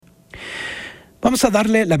Vamos a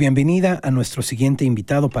darle la bienvenida a nuestro siguiente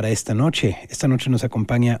invitado para esta noche. Esta noche nos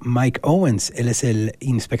acompaña Mike Owens. Él es el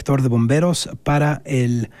inspector de bomberos para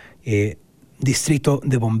el Distrito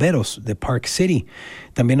de Bomberos de Park City.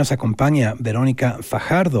 También nos acompaña Verónica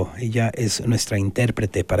Fajardo. Ella es nuestra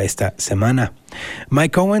intérprete para esta semana.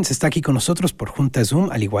 Mike Owens está aquí con nosotros por junta Zoom,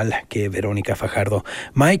 al igual que Verónica Fajardo.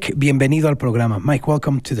 Mike, bienvenido al programa. Mike,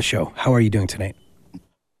 welcome to the show. How are you doing tonight?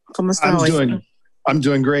 ¿Cómo está hoy? I'm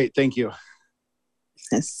doing great, thank you.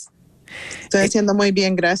 Estoy haciendo muy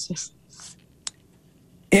bien, gracias.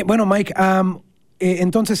 Bueno, Mike,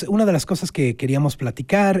 entonces una de las cosas que queríamos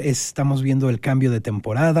platicar es, estamos viendo el cambio de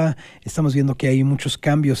temporada, estamos viendo que hay muchos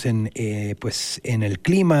cambios en el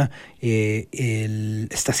clima,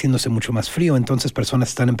 está haciéndose mucho más frío, entonces personas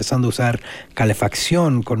están empezando a usar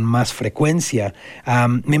calefacción con más frecuencia.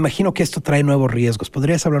 Me imagino que esto trae nuevos riesgos.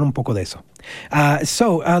 ¿Podrías hablar un poco de eso?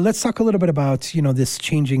 So let's talk a little bit about, this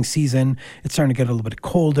changing season. It's starting to get a little bit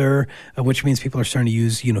colder, which means people are starting to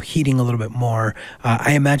use, heating a little bit more.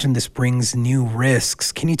 I imagine this brings new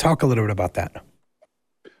risks. Can you talk a little bit about that?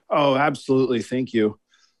 Oh, absolutely. Thank you.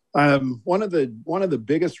 One of the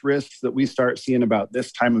biggest risks that we start seeing about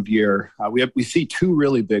this time of year, we see three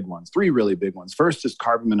really big ones. First is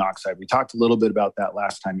carbon monoxide. We talked a little bit about that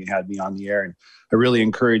last time you had me on the air, and I really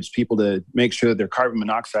encouraged people to make sure that their carbon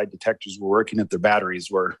monoxide detectors were working, that their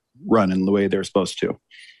batteries were running the way they're supposed to.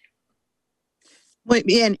 Muy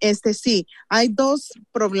bien, sí, hay dos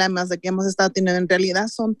problemas de que hemos estado teniendo, en realidad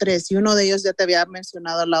son tres, y uno de ellos ya te había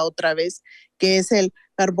mencionado la otra vez, que es el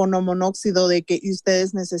carbono monóxido, de que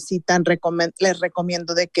ustedes necesitan, les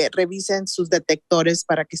recomiendo de que revisen sus detectores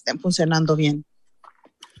para que estén funcionando bien.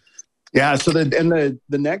 Yeah, so the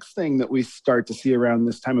next thing that we start to see around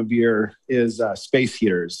this time of year is space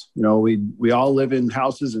heaters. We all live in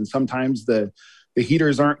houses, and sometimes the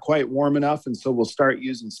heaters aren't quite warm enough, and so we'll start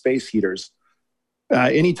using space heaters.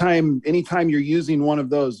 Anytime you're using one of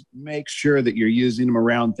those, make sure that you're using them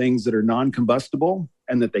around things that are non-combustible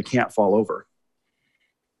and that they can't fall over.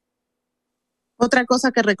 Otra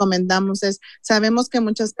cosa que recomendamos es, sabemos que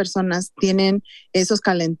muchas personas tienen esos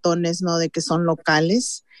calentones, ¿no? De que son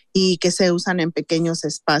locales y que se usan en pequeños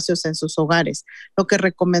espacios en sus hogares. Lo que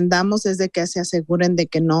recomendamos es de que se aseguren de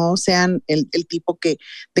que no sean el tipo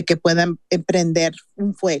de que puedan prender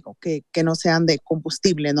un fuego, que no sean de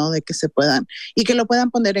combustible, ¿no? De que se puedan, y que lo puedan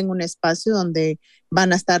poner en un espacio donde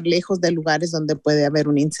van a estar lejos de lugares donde puede haber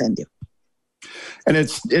un incendio. And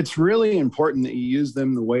it's really important that you use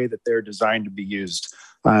them the way that they're designed to be used.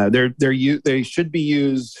 They should be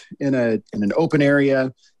used in an open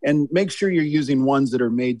area, and make sure you're using ones that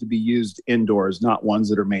are made to be used indoors, not ones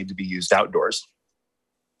that are made to be used outdoors.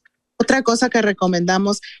 Otra cosa que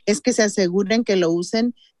recomendamos es que se aseguren que lo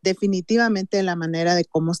usen definitivamente de la manera de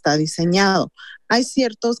cómo está diseñado. Hay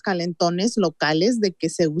ciertos calentones locales de que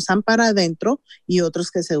se usan para adentro y otros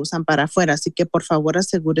que se usan para afuera, así que por favor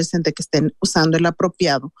asegúrense de que estén usando el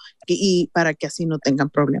apropiado y para que así no tengan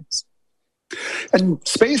problemas. And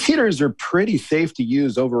space heaters are pretty safe to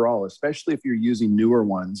use overall, especially if you're using newer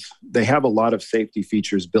ones. They have a lot of safety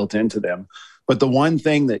features built into them. But the one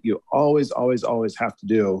thing that you always have to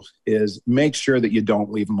do is make sure that you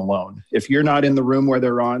don't leave them alone. If you're not in the room where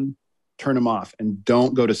they're on, turn them off and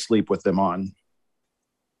don't go to sleep with them on.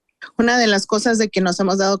 Una de las cosas de que nos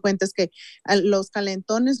hemos dado cuenta es que los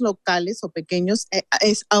calentones locales o pequeños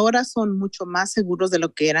ahora son mucho más seguros de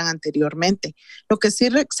lo que eran anteriormente. Lo que sí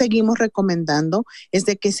seguimos recomendando es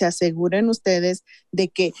de que se aseguren ustedes de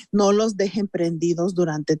que no los dejen prendidos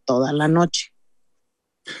durante toda la noche.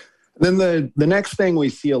 Then the next thing we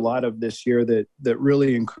see a lot of this year that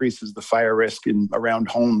really increases the fire risk around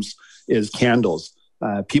homes is candles.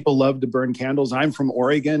 People love to burn candles. I'm from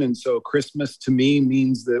Oregon, and so Christmas to me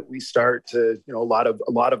means that we start to, a lot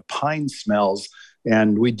of pine smells,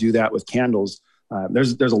 and we do that with candles.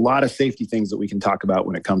 There's a lot of safety things that we can talk about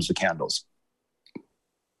when it comes to candles.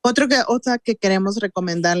 Otra que queremos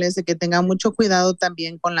recomendarles de que tengan mucho cuidado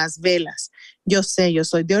también con las velas. Yo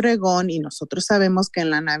soy de Oregón y nosotros sabemos que en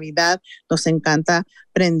la Navidad nos encanta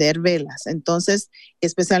prender velas. Entonces,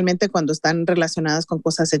 especialmente cuando están relacionadas con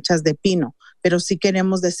cosas hechas de pino. Pero sí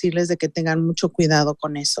queremos decirles de que tengan mucho cuidado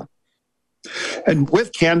con eso. And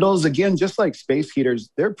with candles, again, just like space heaters,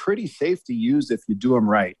 they're pretty safe to use if you do them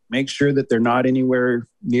right. Make sure that they're not anywhere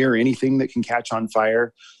near anything that can catch on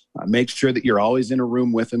fire. Make sure that you're always in a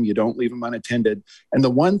room with them. You don't leave them unattended. And the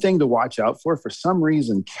one thing to watch out for some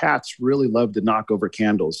reason, cats really love to knock over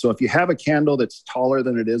candles. So if you have a candle that's taller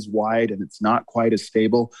than it is wide and it's not quite as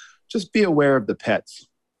stable, just be aware of the pets.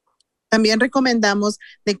 También recomendamos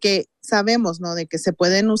de que sabemos, ¿no? De que se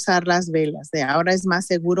pueden usar las velas, de ahora es más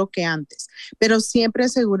seguro que antes, pero siempre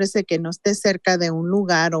asegúrese que no esté cerca de un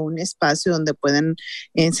lugar o un espacio donde pueden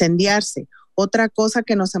incendiarse. Otra cosa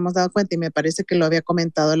que nos hemos dado cuenta, y me parece que lo había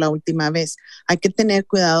comentado la última vez, hay que tener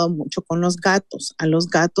cuidado mucho con los gatos. A los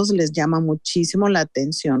gatos les llama muchísimo la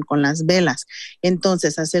atención con las velas.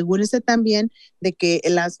 Entonces, asegúrese también de que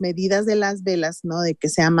las medidas de las velas, ¿no? De que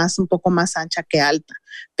sea un poco más ancha que alta,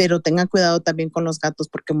 pero tengan cuidado también con los gatos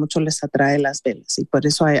porque mucho les atrae las velas y por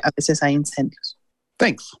eso a veces hay incendios.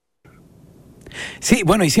 Thanks. Sí,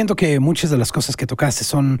 bueno, y siento que muchas de las cosas que tocaste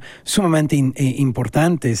son sumamente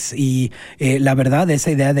importantes y la verdad, esa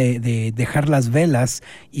idea de dejar las velas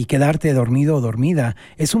y quedarte dormido o dormida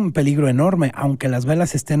es un peligro enorme, aunque las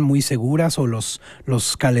velas estén muy seguras o los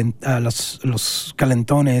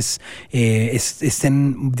calentones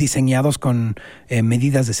estén diseñados con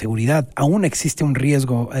medidas de seguridad. Aún existe un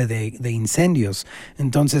riesgo de incendios.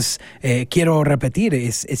 Entonces, quiero repetir,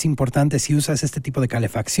 es importante si usas este tipo de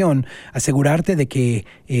calefacción, asegurarte de que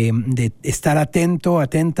de estar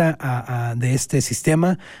atenta de este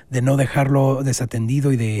sistema, de no dejarlo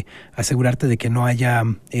desatendido y de asegurarte de que no haya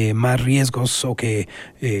más riesgos o que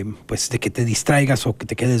pues de que te distraigas o que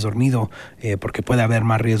te quedes dormido porque puede haber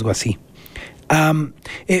más riesgo así.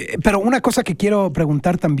 Pero una cosa que quiero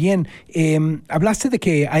preguntar también, hablaste de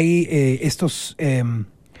que hay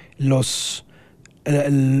los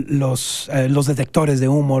detectores de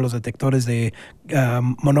humo, los detectores de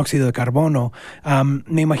monóxido de carbono.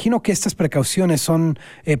 Me imagino que estas precauciones son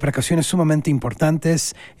precauciones sumamente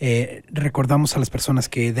importantes. Recordamos a las personas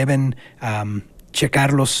que deben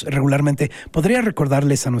checarlos regularmente. ¿Podría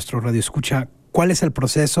recordarles a nuestro radioescucha cuál es el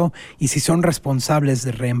proceso y si son responsables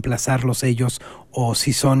de reemplazarlos ellos o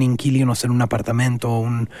si son inquilinos en un apartamento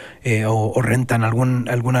o rentan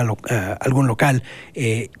algún local?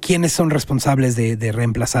 ¿Quiénes son responsables de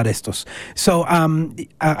reemplazar estos? So I'm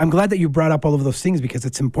glad that you brought up all of those things because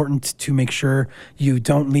it's important to make sure you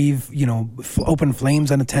don't leave, open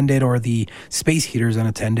flames unattended or the space heaters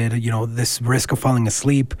unattended. This risk of falling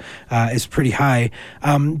asleep is pretty high.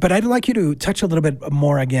 But I'd like you to touch a little bit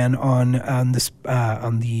more again on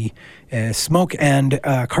the smoke and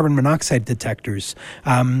carbon monoxide detectors.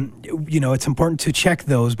 It's important to check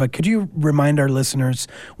those, but could you remind our listeners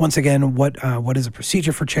once again what is the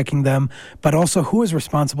procedure for checking them, but also who is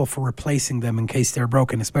responsible for replacing them in case they're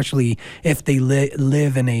broken, especially if they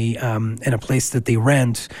live in a place that they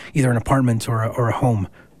rent, either an apartment or a home?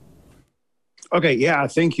 Okay, yeah,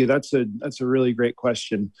 thank you. That's a really great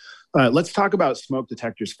question. Let's talk about smoke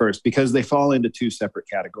detectors first because they fall into two separate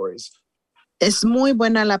categories. Es muy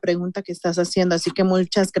buena la pregunta que estás haciendo, así que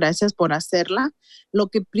muchas gracias por hacerla. Lo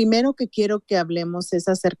que primero que quiero que hablemos es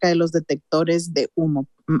acerca de los detectores de humo,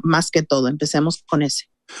 más que todo. Empecemos con ese.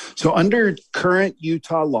 So under current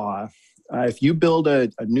Utah law, if you build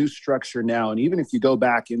a new structure now, and even if you go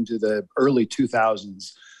back into the early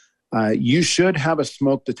 2000s, you should have a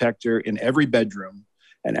smoke detector in every bedroom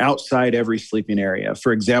and outside every sleeping area.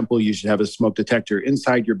 For example, you should have a smoke detector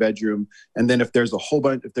inside your bedroom. And then if there's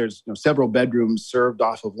several bedrooms served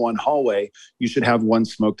off of one hallway, you should have one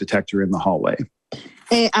smoke detector in the hallway.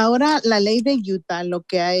 Ahora la ley de Utah lo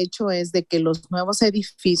que ha hecho es de que los nuevos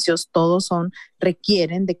edificios todos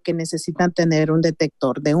requieren de que necesitan tener un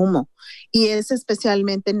detector de humo. Y es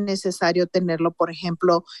especialmente necesario tenerlo, por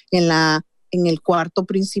ejemplo, en el cuarto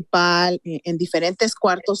principal, en diferentes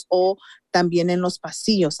cuartos o también en los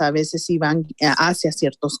pasillos. A veces iban hacia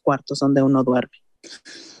ciertos cuartos donde uno duerme.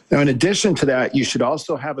 Now, in addition to that, you should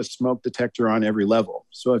also have a smoke detector on every level.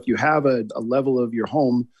 So if you have a level of your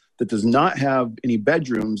home that does not have any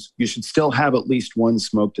bedrooms, you should still have at least one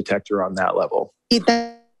smoke detector on that level. Y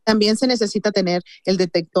también se necesita tener el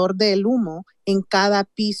detector del humo en cada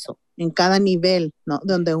piso, en cada nivel, ¿no?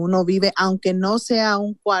 Donde uno vive, aunque no sea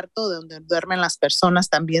un cuarto donde duermen las personas,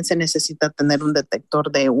 también se necesita tener un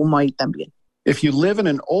detector de humo ahí también. If you live in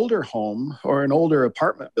an older home or an older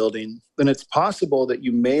apartment building, then it's possible that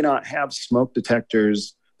you may not have smoke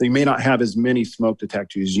detectors. You may not have as many smoke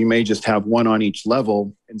detectors. You may just have one on each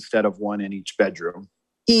level instead of one in each bedroom.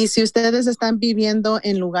 Y si ustedes están viviendo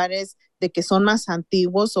en lugares de que son más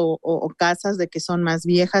antiguos o casas de que son más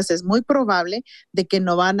viejas, es muy probable de que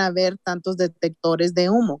no van a haber tantos detectores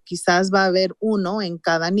de humo. Quizás va a haber uno en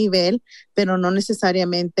cada nivel, pero no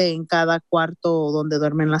necesariamente en cada cuarto donde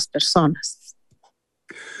duermen las personas.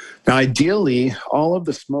 Now, ideally, all of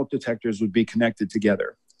the smoke detectors would be connected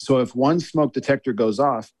together. So if one smoke detector goes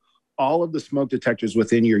off, all of the smoke detectors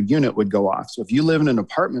within your unit would go off. So if you live in an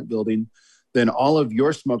apartment building, then all of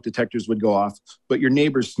your smoke detectors would go off, but your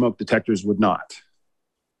neighbor's smoke detectors would not.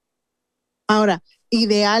 Ahora,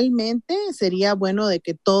 Idealmente sería bueno de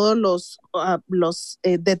que todos los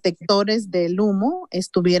detectores del humo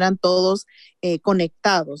estuvieran todos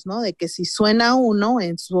conectados, ¿no? De que si suena uno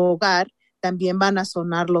en su hogar, también van a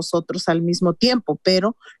sonar los otros al mismo tiempo,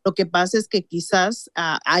 pero lo que pasa es que quizás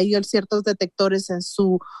hay ciertos detectores en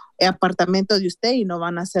su apartamento de usted y no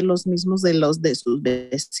van a ser los mismos de los de sus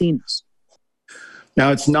vecinos.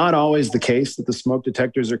 Now, it's not always the case that the smoke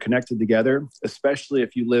detectors are connected together, especially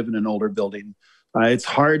if you live in an older building. It's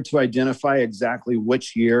hard to identify exactly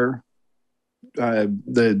which year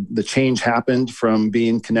the change happened from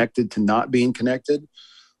being connected to not being connected,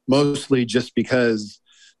 mostly just because,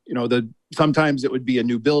 sometimes it would be a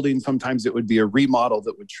new building, sometimes it would be a remodel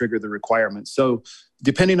that would trigger the requirements. So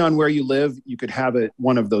depending on where you live, you could have it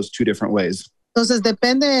one of those two different ways. Entonces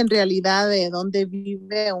depende en realidad de dónde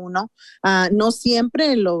vive uno. No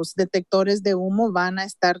siempre los detectores de humo van a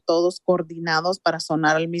estar todos coordinados para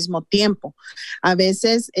sonar al mismo tiempo. A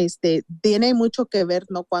veces tiene mucho que ver,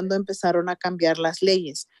 ¿no? Cuando empezaron a cambiar las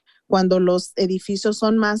leyes. Cuando los edificios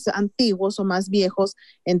son más antiguos o más viejos,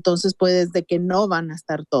 entonces puedes de que no van a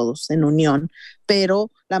estar todos en unión. Pero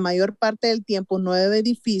la mayor parte del tiempo, un nuevo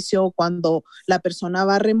edificio, cuando la persona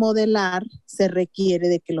va a remodelar, se requiere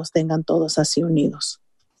de que los tengan todos así unidos.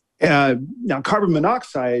 Now, carbon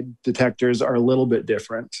monoxide detectors are a little bit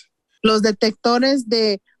different. Los detectores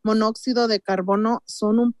de monóxido de carbono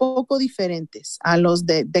son un poco diferentes a los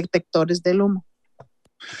detectores del humo.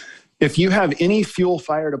 If you have any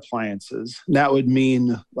fuel-fired appliances, that would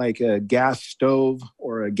mean like a gas stove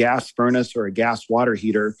or a gas furnace or a gas water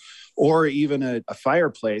heater, or even a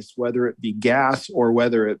fireplace, whether it be gas or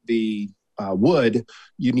whether it be wood,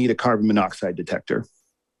 you need a carbon monoxide detector.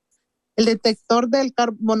 El detector del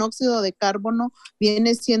monóxido de carbono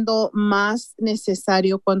viene siendo más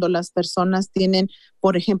necesario cuando las personas tienen,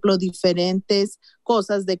 por ejemplo, diferentes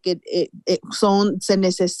cosas de que se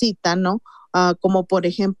necesitan, ¿no? Como por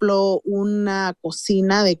ejemplo una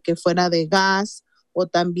cocina de que fuera de gas o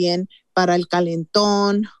también para el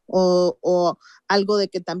calentón o algo de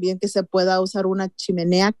que también que se pueda usar una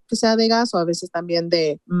chimenea que sea de gas o a veces también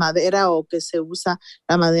de madera o que se usa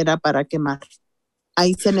la madera para quemar.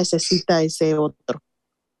 Ahí se necesita ese otro.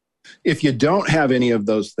 If you don't have any of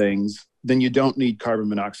those things, then you don't need carbon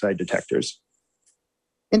monoxide detectors.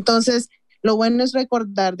 Entonces, lo bueno es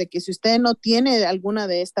recordar de que si usted no tiene alguna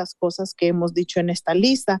de estas cosas que hemos dicho en esta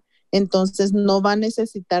lista, entonces no va a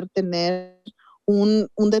necesitar tener un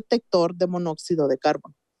detector de monóxido de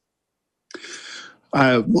carbono.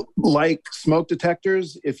 Like smoke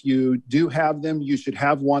detectors, if you do have them, you should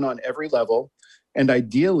have one on every level. And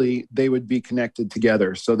ideally, they would be connected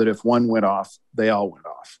together so that if one went off, they all went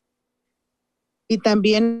off. Y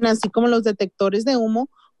también, así como los detectores de humo,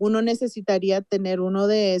 uno necesitaría tener uno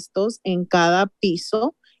de estos en cada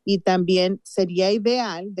piso y también sería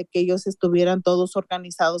ideal de que ellos estuvieran todos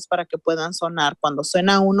organizados para que puedan sonar. Cuando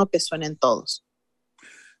suena uno, que suenen todos.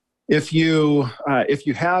 If you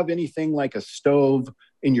have anything like a stove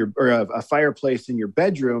or a fireplace in your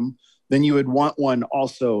bedroom, then you would want one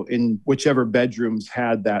also in whichever bedrooms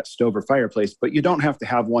had that stove or fireplace, but you don't have to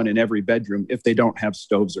have one in every bedroom if they don't have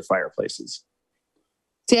stoves or fireplaces.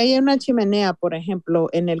 Si hay una chimenea, por ejemplo,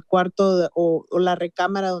 en el cuarto o la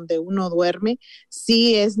recámara donde uno duerme,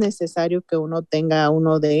 sí es necesario que uno tenga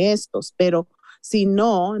uno de estos, pero si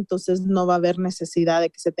no, entonces no va a haber necesidad de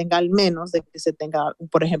que se tenga al menos de que se tenga,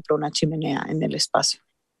 por ejemplo, una chimenea en el espacio.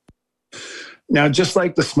 Now, just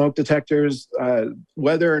like the smoke detectors,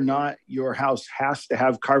 whether or not your house has to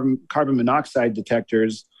have carbon monoxide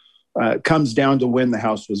detectors comes down to when the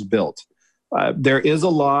house was built. There is a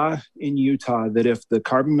law in Utah that if the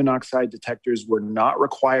carbon monoxide detectors were not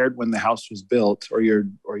required when the house was built or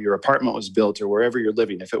your apartment was built or wherever you're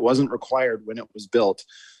living, if it wasn't required when it was built,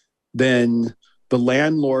 then the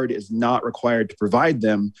landlord is not required to provide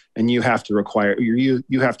them, and you have to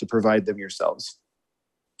provide them yourselves.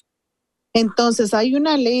 Entonces, hay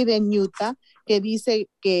una ley de Utah que dice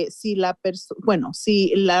que si la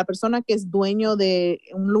persona que es dueño de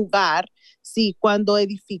un lugar, si cuando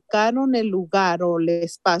edificaron el lugar o el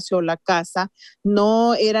espacio o la casa,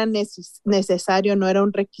 no era necesario, no era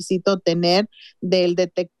un requisito tener del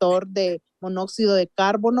detector de monóxido de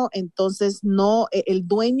carbono, entonces no, el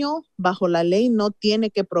dueño bajo la ley no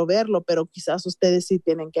tiene que proveerlo, pero quizás ustedes sí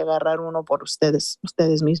tienen que agarrar uno por ustedes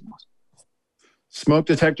mismos. Smoke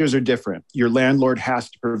detectors are different. Your landlord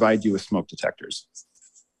has to provide you with smoke detectors.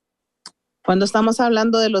 Cuando estamos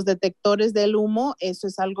hablando de los detectores del humo, eso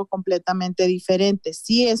es algo completamente diferente.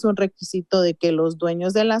 Sí es un requisito de que los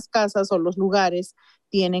dueños de las casas o los lugares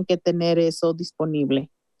tienen que tener eso disponible.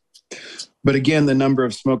 But again, the number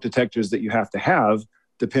of smoke detectors that you have to have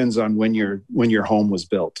depends on when your home was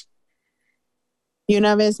built. Y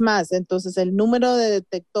una vez más, entonces el número de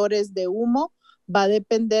detectores de humo va a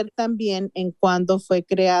depender también en cuándo fue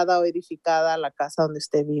creada o edificada la casa donde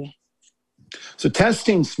usted vive. So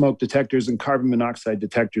testing smoke detectors and carbon monoxide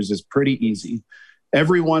detectors is pretty easy.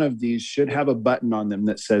 Every one of these should have a button on them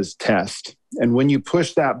that says test. And when you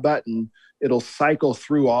push that button, it'll cycle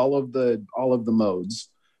through all of the modes.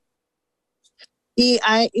 Y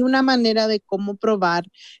hay una manera de cómo probar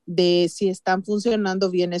de si están funcionando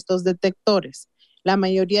bien estos detectores. La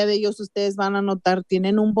mayoría de ellos ustedes van a notar,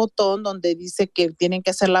 tienen un botón donde dice que tienen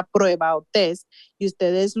que hacer la prueba o test y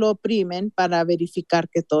ustedes lo oprimen para verificar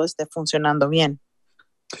que todo esté funcionando bien.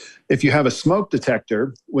 If you have a smoke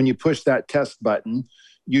detector, when you push that test button,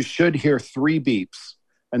 you should hear 3 beeps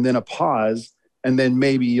and then a pause, and then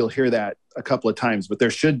maybe you'll hear that a couple of times, but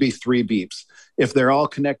there should be 3 beeps. If they're all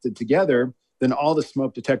connected together, then all the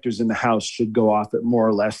smoke detectors in the house should go off at more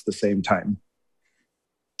or less the same time.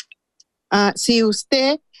 Si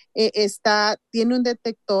usted tiene un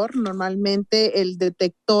detector, normalmente el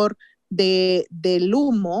detector del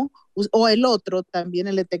humo o el otro también,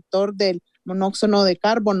 el detector del monóxido de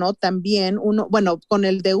carbono, también con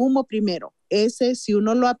el de humo primero. Ese, si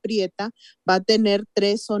uno lo aprieta, va a tener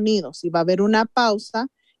 3 sonidos y va a haber una pausa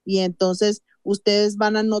y entonces ustedes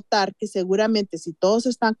van a notar que seguramente si todos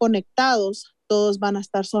están conectados, todos van a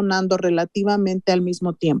estar sonando relativamente al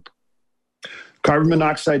mismo tiempo. Carbon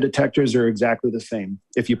monoxide detectors are exactly the same.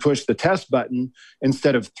 If you push the test button,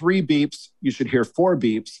 instead of 3 beeps, you should hear 4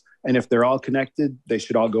 beeps. And if they're all connected, they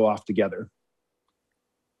should all go off together.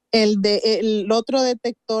 El otro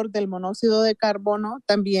detector del monóxido de carbono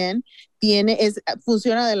también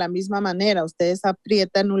funciona de la misma manera. Ustedes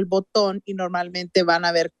aprietan el botón y normalmente van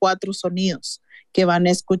a ver 4 sonidos que van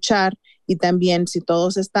a escuchar y también si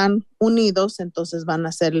todos están unidos, entonces van a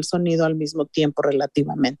hacer el sonido al mismo tiempo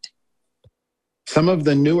relativamente. Some of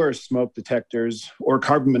the newer smoke detectors or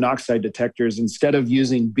carbon monoxide detectors, instead of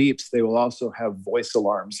using beeps, they will also have voice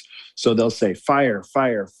alarms. So they'll say fire,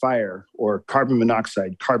 fire, fire, or carbon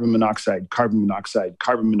monoxide, carbon monoxide, carbon monoxide,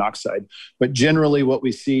 carbon monoxide. But generally what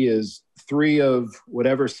we see is 3 of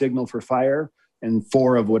whatever signal for fire and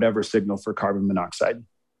 4 of whatever signal for carbon monoxide.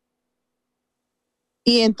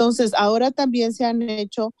 Y entonces ahora también se han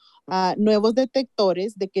hecho nuevos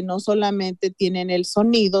detectores de que no solamente tienen el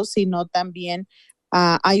sonido, sino también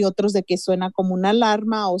hay otros de que suena como una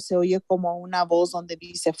alarma o se oye como una voz donde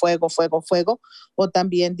dice fuego, fuego, fuego, o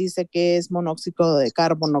también dice que es monóxido de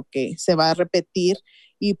carbono que se va a repetir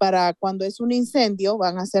y para cuando es un incendio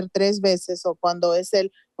van a ser 3 veces o cuando es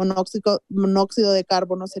el monóxido de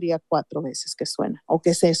carbono sería 4 veces que suena o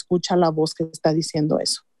que se escucha la voz que está diciendo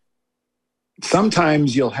eso.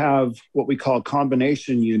 Sometimes you'll have what we call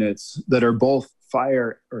combination units that are both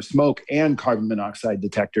fire or smoke and carbon monoxide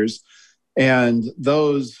detectors. And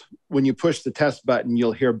those, when you push the test button,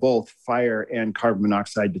 you'll hear both fire and carbon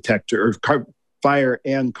monoxide detector or fire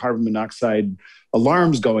and carbon monoxide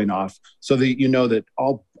alarms going off so that you know that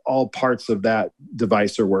all parts of that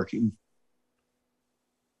device are working.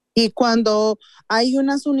 Y cuando hay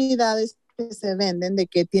unas unidades que se venden de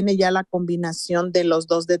que tiene ya la combinación de los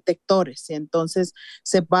 2 detectores y entonces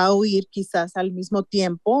se va a oír quizás al mismo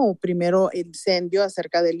tiempo o primero incendio,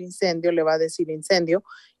 acerca del incendio le va a decir incendio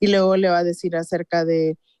y luego le va a decir acerca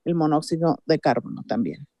del monóxido de carbono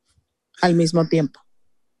también al mismo tiempo.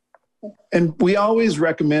 And we always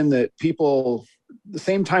recommend that people, the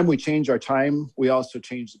same time we change our time, we also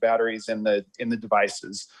change the batteries in the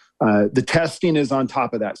devices. The testing is on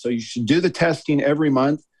top of that. So you should do the testing every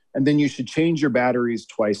month. And then you should change your batteries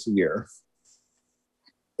twice a year.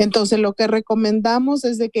 Entonces, lo que recomendamos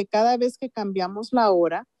es de que cada vez que cambiamos la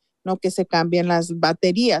hora, no que se cambien las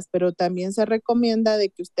baterías, pero también se recomienda de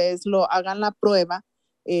que ustedes lo hagan la prueba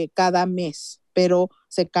cada mes, pero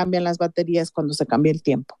se cambian las baterías cuando se cambie el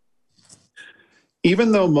tiempo.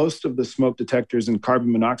 Even though most of the smoke detectors and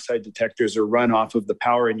carbon monoxide detectors are run off of the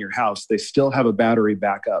power in your house, they still have a battery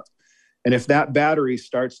backup. And if that battery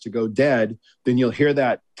starts to go dead, then you'll hear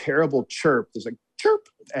that terrible chirp. There's a chirp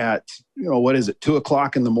at, 2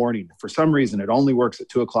 o'clock in the morning. For some reason, it only works at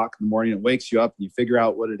 2 o'clock in the morning. It wakes you up and you figure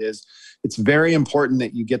out what it is. It's very important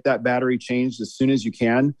that you get that battery changed as soon as you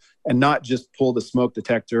can and not just pull the smoke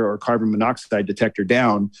detector or carbon monoxide detector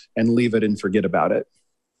down and leave it and forget about it.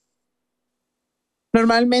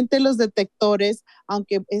 Normalmente los detectores,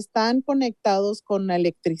 aunque están conectados con la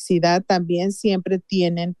electricidad, también siempre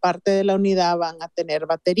tienen parte de la unidad, van a tener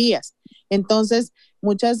baterías. Entonces,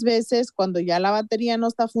 muchas veces cuando ya la batería no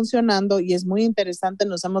está funcionando, y es muy interesante,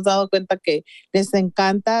 nos hemos dado cuenta que les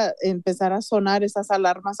encanta empezar a sonar esas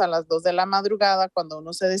alarmas a las 2 de la madrugada cuando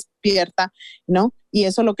uno se despierta, ¿no? Y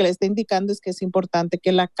eso lo que le está indicando es que es importante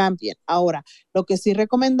que la cambien. Ahora, lo que sí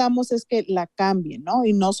recomendamos es que la cambien, ¿no?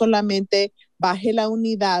 Y no solamente baje la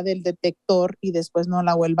unidad del detector y después no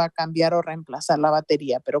la vuelva a cambiar o reemplazar la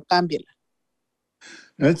batería, pero cámbiela.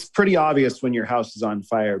 It's pretty obvious when your house is on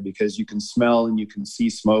fire because you can smell and you can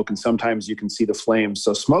see smoke, and sometimes you can see the flames.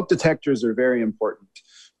 So smoke detectors are very important.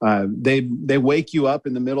 They wake you up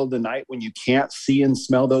in the middle of the night when you can't see and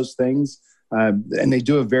smell those things, and they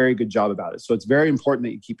do a very good job about it. So it's very important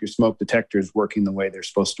that you keep your smoke detectors working the way they're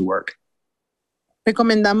supposed to work.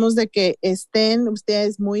 Recomendamos de que estén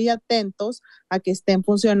ustedes muy atentos a que estén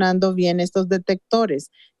funcionando bien estos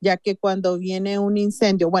detectores, ya que cuando viene un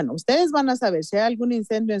incendio, bueno, ustedes van a saber, si hay algún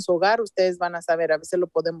incendio en su hogar, ustedes van a saber, a veces lo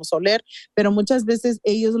podemos oler, pero muchas veces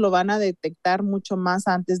ellos lo van a detectar mucho más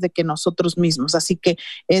antes de que nosotros mismos. Así que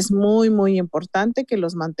es muy, muy importante que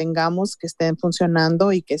los mantengamos, que estén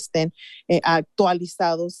funcionando y que estén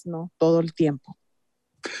actualizados, ¿no? Todo el tiempo.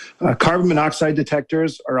 Carbon monoxide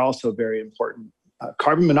detectors are also very important.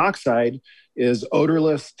 Carbon monoxide is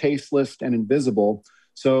odorless, tasteless, and invisible.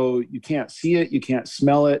 So you can't see it, you can't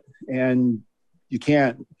smell it, and you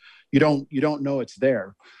don't know it's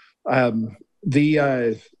there.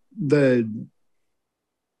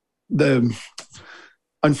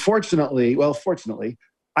 Fortunately,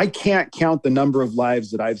 I can't count the number of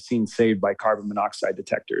lives that I've seen saved by carbon monoxide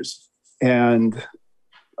detectors. And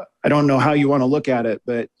I don't know how you want to look at it,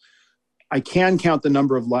 but I can count the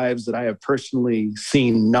number of lives that I have personally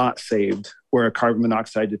seen not saved where a carbon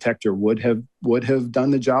monoxide detector would have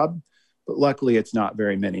done the job, but luckily it's not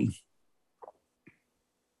very many.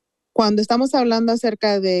 Cuando estamos hablando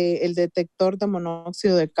acerca del detector de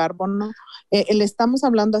monóxido de carbono, le estamos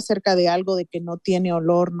hablando acerca de algo de que no tiene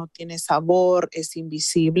olor, no tiene sabor, es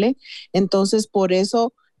invisible. Entonces, por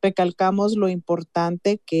eso recalcamos lo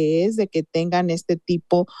importante que es de que tengan este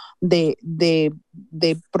tipo de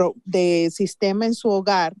sistema en su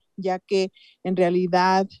hogar, ya que en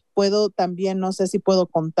realidad puedo también, no sé si puedo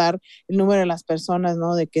contar el número de las personas,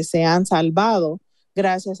 ¿no? De que se han salvado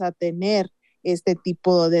gracias a tener este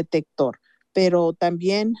tipo de detector. Pero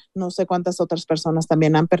también no sé cuántas otras personas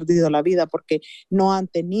también han perdido la vida porque no han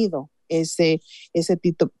tenido ese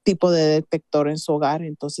tipo de detector en su hogar,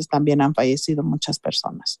 entonces también han fallecido muchas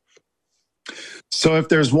personas. So if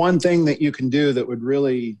there's one thing that you can do that would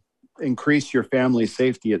really increase your family's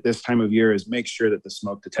safety at this time of year is make sure that the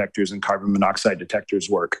smoke detectors and carbon monoxide detectors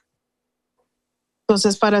work.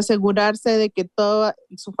 Entonces, para asegurarse de que toda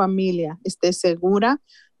su familia esté segura,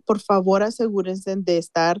 por favor asegúrense de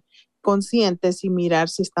estar conscientes y mirar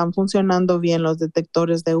si están funcionando bien los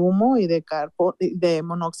detectores de humo y de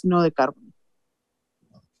monóxido de carbono.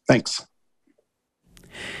 Thanks.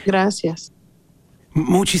 Gracias.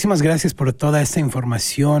 Muchísimas gracias por toda esta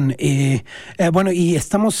información. Bueno, y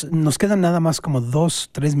nos quedan nada más como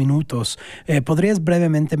 2-3 minutos. ¿Podrías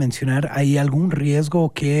brevemente mencionar, hay algún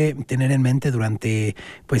riesgo que tener en mente durante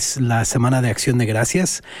pues la Semana de Acción de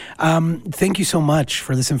Gracias? Thank you so much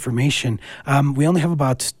for this information. We only have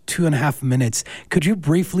about 2.5 minutes. Could you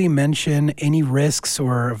briefly mention any risks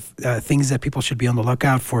or things that people should be on the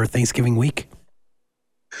lookout for Thanksgiving week?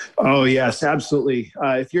 Oh, yes, absolutely.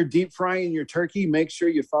 If you're deep frying your turkey, make sure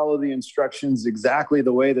you follow the instructions exactly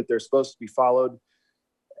the way that they're supposed to be followed.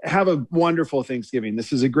 Have a wonderful Thanksgiving.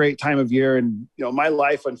 This is a great time of year. And, you know, my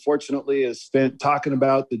life, unfortunately, is spent talking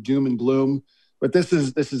about the doom and gloom. But this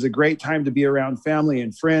is a great time to be around family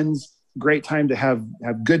and friends, great time to have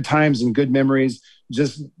good times and good memories.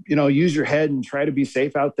 Just, you know, use your head and try to be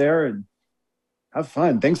safe out there and have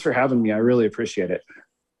fun. Thanks for having me. I really appreciate it.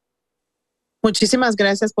 Muchísimas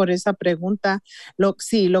gracias por esa pregunta. Lo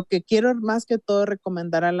que quiero más que todo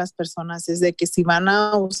recomendar a las personas es de que si van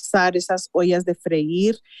a usar esas ollas de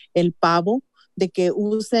freír el pavo, de que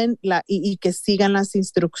usen y que sigan las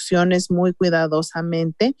instrucciones muy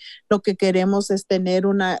cuidadosamente. Lo que queremos es tener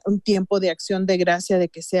un tiempo de acción de gracia, de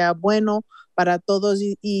que sea bueno para todos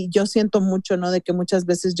y yo siento mucho, ¿no? De que muchas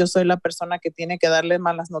veces yo soy la persona que tiene que darle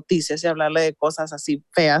malas noticias y hablarle de cosas así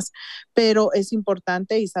feas, pero es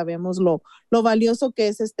importante y sabemos lo valioso que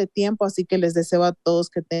es este tiempo, así que les deseo a todos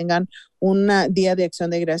que tengan un día de acción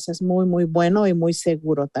de gracias muy, muy bueno y muy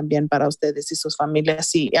seguro también para ustedes y sus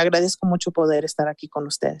familias y agradezco mucho poder estar aquí con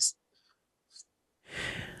ustedes.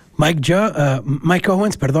 Mike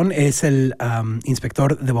Owens, perdón, es el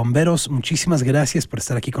inspector de bomberos. Muchísimas gracias por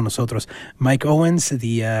estar aquí con nosotros. Mike Owens,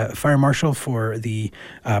 the fire marshal for the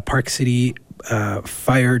Park City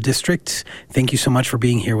Fire District. Thank you so much for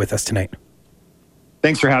being here with us tonight.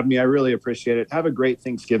 Thanks for having me. I really appreciate it. Have a great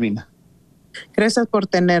Thanksgiving. Gracias por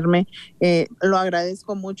tenerme. Lo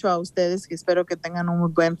agradezco mucho a ustedes y espero que tengan un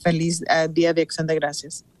muy buen, feliz Día de Acción de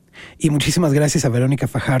Gracias. Y muchísimas gracias a Verónica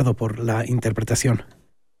Fajardo por la interpretación.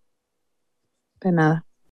 De nada.